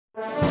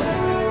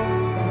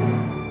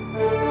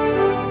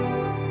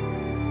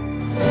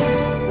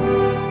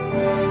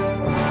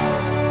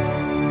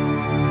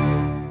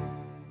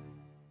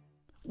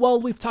Well,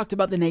 we've talked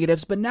about the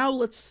negatives, but now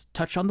let's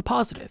touch on the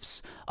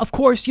positives. Of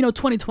course,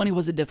 2020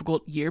 was a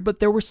difficult year, but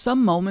there were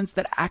some moments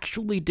that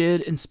actually did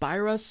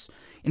inspire us,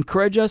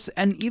 encourage us,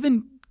 and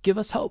even give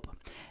us hope.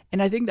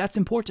 And I think that's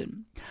important.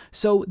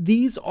 So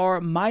these are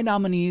my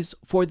nominees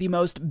for the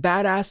most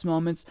badass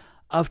moments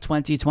of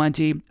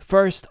 2020.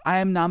 First, I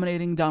am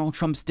nominating Donald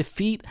Trump's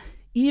defeat,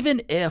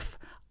 even if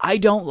I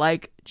don't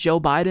like Joe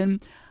Biden.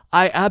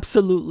 I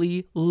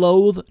absolutely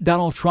loathe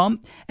Donald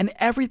Trump and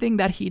everything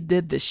that he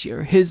did this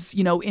year. His,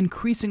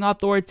 increasing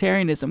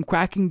authoritarianism,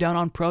 cracking down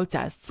on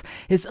protests,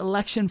 his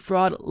election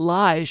fraud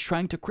lies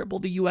trying to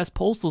cripple the U.S.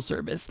 Postal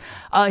Service,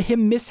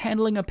 him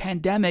mishandling a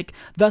pandemic,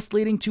 thus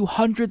leading to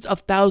hundreds of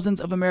thousands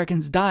of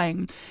Americans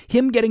dying.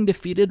 Him getting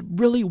defeated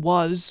really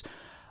was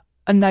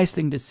a nice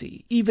thing to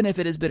see, even if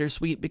it is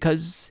bittersweet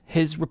because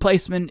his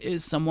replacement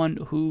is someone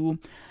who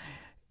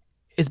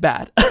is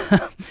bad.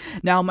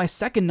 Now, my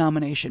second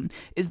nomination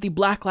is the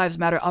Black Lives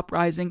Matter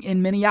uprising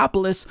in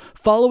Minneapolis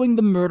following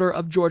the murder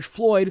of George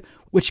Floyd,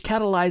 which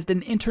catalyzed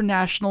an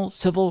international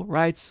civil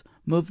rights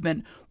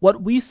movement.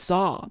 What we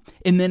saw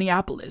in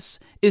Minneapolis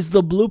is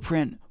the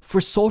blueprint for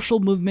social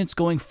movements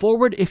going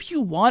forward. If you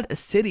want a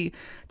city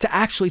to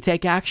actually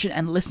take action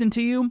and listen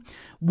to you,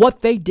 what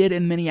they did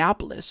in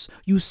Minneapolis,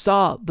 you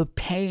saw the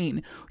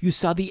pain, you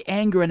saw the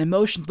anger and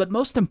emotions, but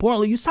most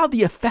importantly, you saw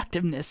the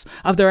effectiveness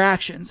of their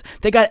actions.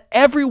 They got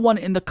everyone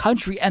in the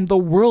country and the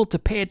world to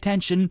pay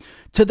attention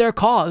to their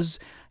cause,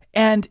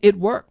 and it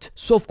worked.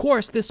 So of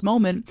course, this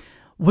moment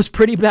was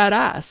pretty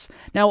badass.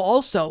 Now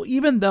also,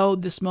 even though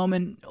this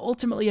moment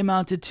ultimately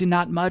amounted to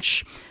not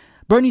much,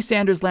 Bernie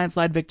Sanders'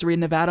 landslide victory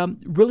in Nevada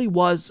really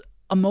was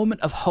a moment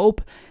of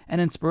hope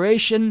and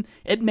inspiration.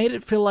 It made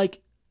it feel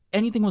like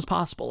anything was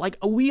possible. Like,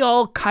 we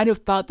all kind of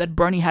thought that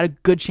Bernie had a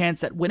good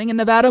chance at winning in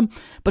Nevada,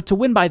 but to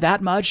win by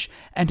that much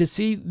and to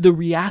see the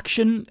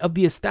reaction of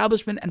the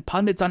establishment and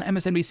pundits on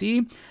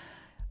MSNBC,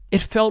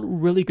 it felt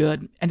really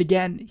good. And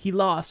again, he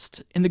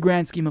lost in the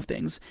grand scheme of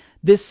things.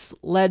 This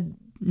led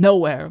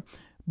nowhere,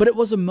 but it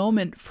was a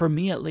moment, for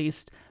me at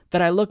least,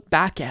 that I look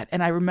back at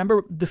and I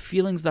remember the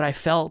feelings that I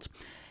felt.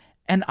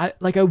 And I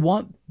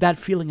want that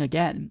feeling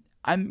again.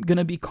 I'm going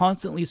to be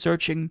constantly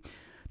searching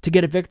to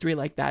get a victory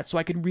like that so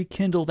I can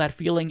rekindle that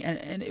feeling.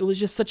 And it was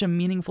just such a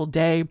meaningful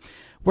day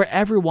where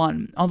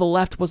everyone on the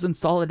left was in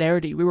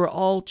solidarity. We were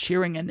all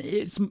cheering, and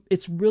it's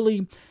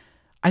really,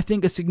 I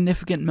think, a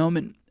significant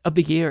moment of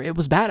the year. It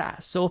was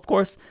badass. So, of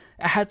course,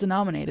 I had to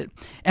nominate it.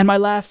 And my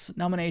last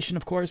nomination,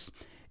 of course,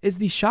 is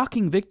the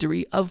shocking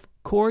victory of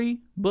Cori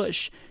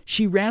Bush.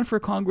 She ran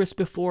for Congress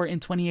before in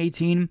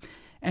 2018,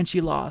 and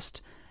she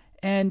lost.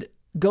 And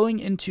going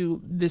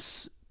into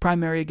this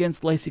primary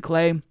against Lacey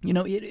Clay,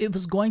 it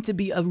was going to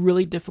be a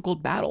really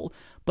difficult battle,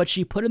 but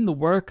she put in the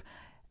work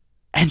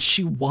and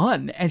she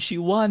won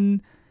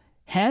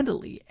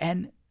handily.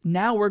 And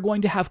now we're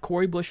going to have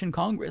Cori Bush in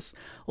Congress.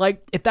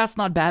 Like, if that's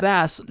not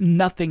badass,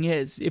 nothing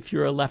is if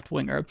you're a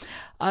left-winger.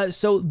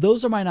 So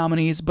those are my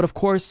nominees, but of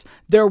course,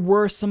 there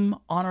were some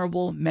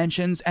honorable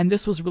mentions, and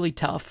this was really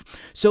tough.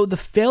 So the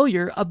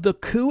failure of the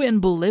coup in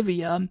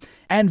Bolivia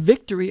and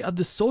victory of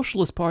the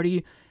Socialist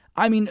Party,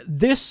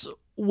 this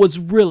was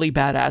really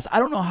badass. I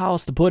don't know how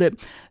else to put it.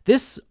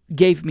 This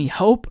gave me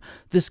hope.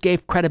 This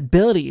gave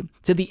credibility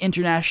to the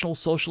international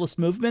socialist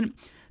movement.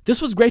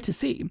 This was great to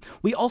see.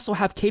 We also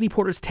have Katie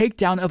Porter's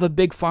takedown of a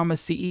big pharma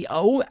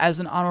CEO as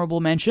an honorable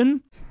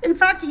mention. In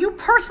fact, you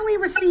personally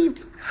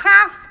received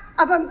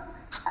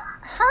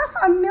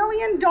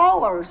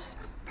 $500,000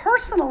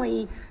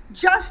 personally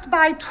just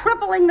by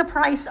tripling the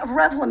price of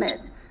Revlimid.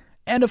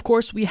 And of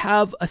course, we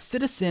have a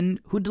citizen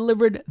who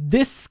delivered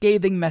this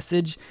scathing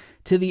message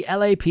to the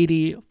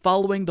LAPD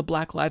following the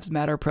Black Lives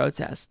Matter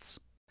protests.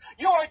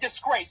 You are a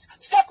disgrace.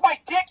 Suck my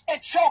dick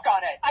and choke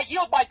on it. I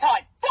yield my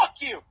time.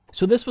 Fuck you.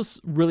 So this was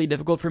really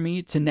difficult for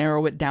me to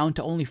narrow it down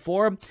to only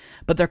 4,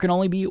 but there can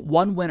only be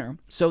one winner.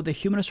 So the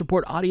Humanist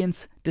Report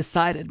audience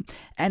decided.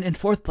 And in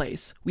 4th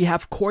place, we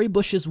have Cori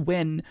Bush's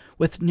win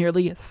with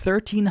nearly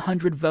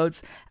 1,300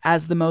 votes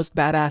as the most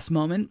badass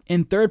moment.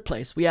 In 3rd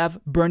place, we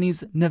have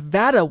Bernie's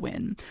Nevada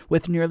win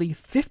with nearly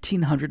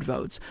 1,500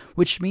 votes,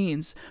 which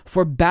means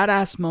for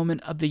badass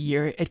moment of the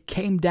year, it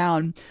came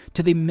down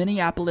to the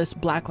Minneapolis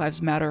Black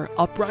Lives Matter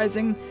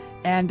uprising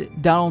and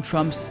Donald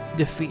Trump's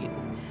defeat.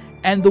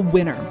 And the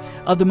winner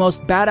of the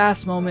most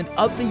badass moment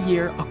of the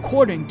year,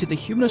 according to the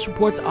Humanist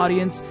Report's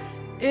audience,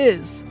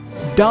 is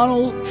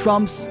Donald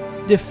Trump's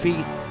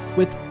defeat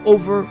with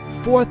over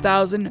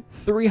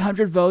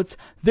 4,300 votes.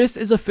 This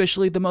is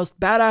officially the most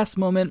badass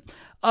moment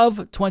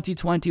of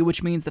 2020,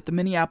 which means that the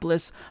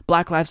Minneapolis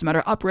Black Lives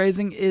Matter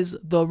uprising is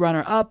the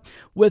runner-up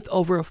with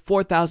over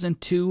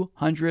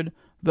 4,200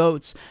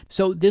 votes.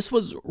 So this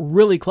was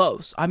really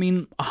close.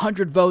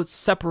 100 votes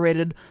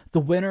separated the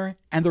winner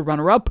and the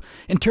runner-up.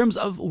 In terms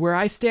of where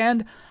I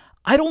stand,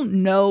 I don't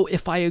know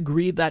if I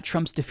agree that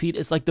Trump's defeat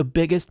is like the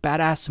biggest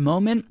badass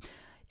moment.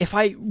 if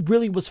I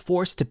really was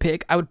forced to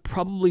pick, I would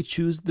probably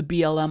choose the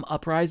BLM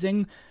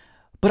uprising.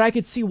 But I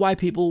could see why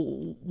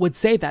people would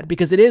say that,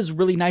 because it is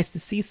really nice to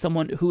see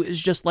someone who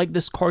is just like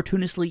this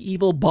cartoonishly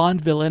evil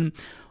Bond villain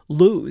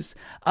lose.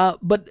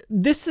 But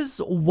this is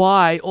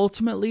why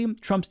ultimately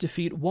Trump's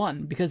defeat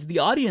won, because the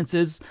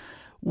audiences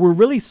were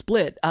really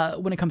split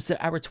when it comes to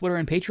our Twitter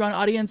and Patreon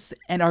audience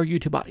and our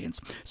YouTube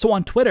audience. So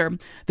on Twitter,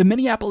 the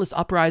Minneapolis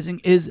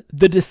uprising is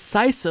the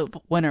decisive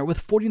winner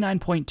with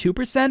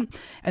 49.2%,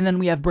 and then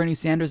we have Bernie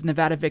Sanders'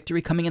 Nevada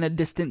victory coming in a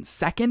distant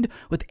second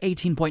with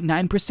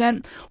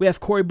 18.9%. We have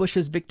Cori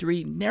Bush's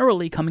victory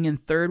narrowly coming in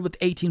third with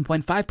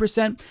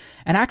 18.5%,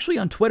 and actually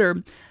on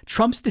Twitter,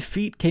 Trump's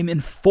defeat came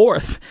in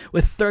fourth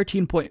with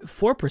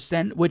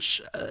 13.4%,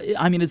 which,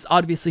 I mean, is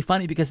obviously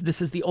funny because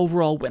this is the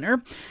overall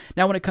winner.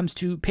 Now, when it comes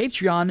to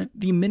Patreon,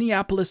 the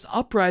Minneapolis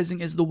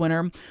uprising is the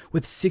winner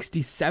with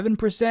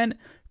 67%.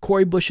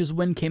 Cori Bush's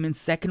win came in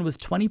second with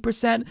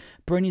 20%.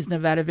 Bernie's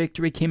Nevada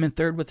victory came in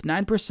third with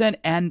 9%.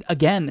 And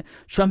again,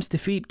 Trump's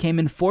defeat came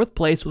in fourth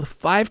place with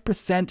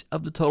 5%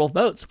 of the total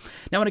votes.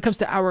 Now, when it comes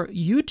to our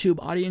YouTube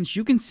audience,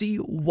 you can see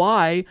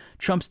why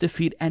Trump's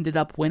defeat ended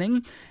up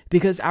winning,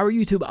 because our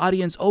YouTube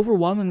audience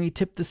overwhelmingly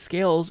tipped the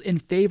scales in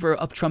favor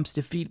of Trump's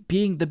defeat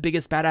being the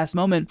biggest badass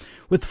moment,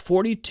 with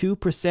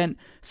 42%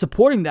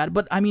 supporting that.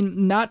 But I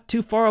mean, not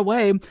too far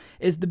away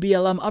is the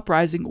BLM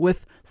uprising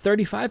with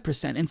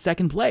 35% in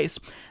second place.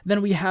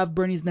 Then we have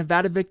Bernie's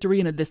Nevada victory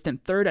in a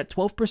distant third at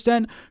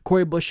 12%,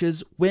 Cori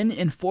Bush's win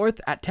in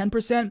fourth at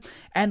 10%,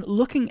 and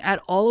looking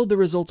at all of the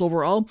results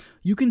overall,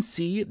 you can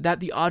see that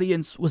the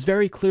audience was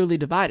very clearly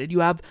divided. You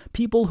have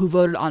people who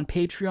voted on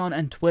Patreon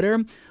and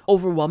Twitter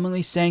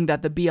overwhelmingly saying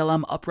that the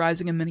BLM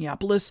uprising in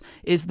Minneapolis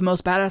is the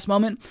most badass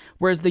moment,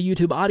 whereas the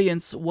YouTube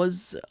audience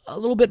was a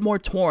little bit more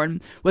torn,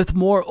 with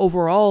more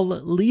overall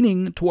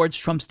leaning towards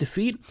Trump's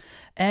defeat.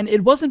 And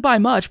it wasn't by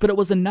much, but it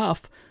was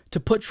enough to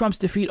put Trump's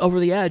defeat over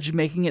the edge,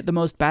 making it the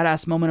most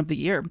badass moment of the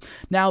year.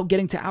 Now,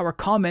 getting to our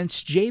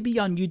comments, JB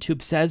on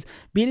YouTube says,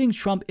 beating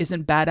Trump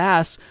isn't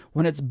badass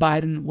when it's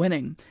Biden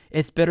winning.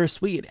 It's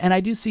bittersweet. And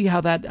I do see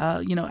how that, how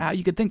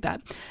you could think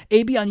that.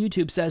 AB on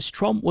YouTube says,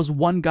 Trump was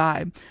one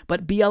guy,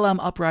 but BLM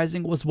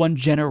uprising was one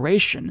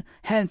generation.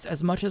 Hence,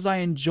 as much as I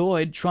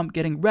enjoyed Trump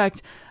getting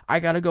wrecked, I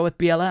gotta go with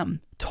BLM.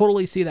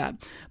 Totally see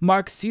that.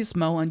 Mark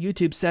Sismo on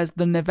YouTube says,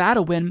 the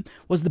Nevada win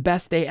was the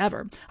best day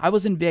ever. I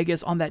was in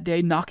Vegas on that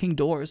day knocking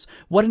doors.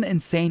 What an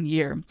insane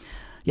year.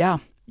 Yeah.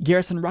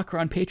 Garrison Rucker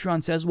on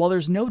Patreon says, while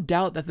there's no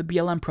doubt that the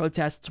BLM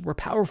protests were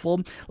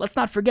powerful, let's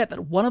not forget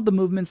that one of the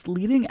movement's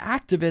leading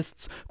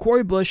activists,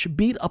 Cori Bush,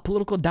 beat a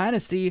political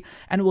dynasty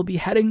and will be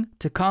heading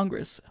to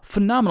Congress.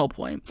 Phenomenal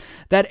point.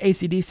 That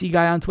ACDC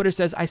guy on Twitter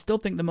says, I still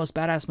think the most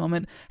badass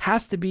moment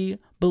has to be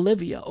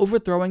Bolivia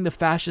overthrowing the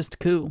fascist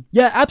coup.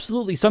 Yeah,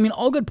 absolutely. So, I mean,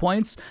 all good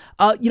points.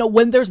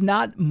 When there's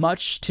not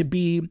much to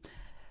be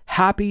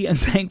happy and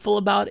thankful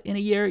about in a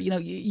year,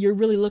 you're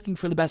really looking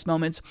for the best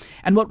moments,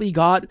 and what we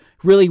got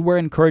really were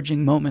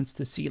encouraging moments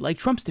to see. Like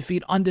Trump's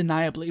defeat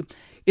undeniably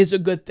is a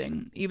good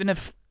thing, even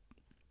if,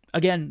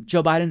 again,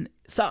 Joe Biden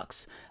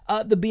sucks.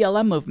 The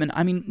BLM movement,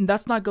 I mean,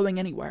 that's not going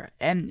anywhere,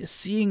 and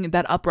seeing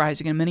that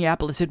uprising in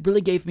Minneapolis, it really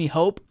gave me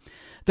hope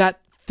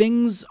that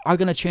things are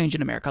going to change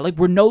in America. Like,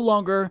 we're no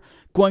longer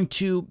going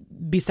to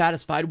be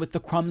satisfied with the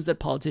crumbs that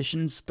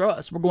politicians throw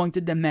us. We're going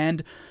to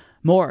demand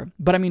more.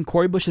 But I mean,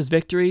 Cori Bush's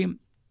victory,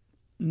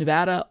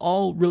 Nevada,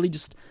 all really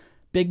just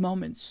big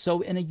moments.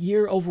 So in a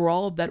year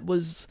overall that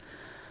was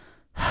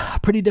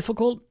pretty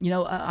difficult,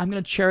 I'm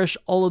going to cherish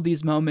all of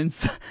these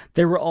moments.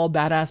 They were all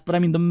badass, but I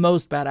mean, the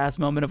most badass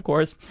moment, of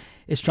course,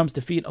 is Trump's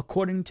defeat,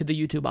 according to the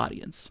YouTube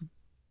audience.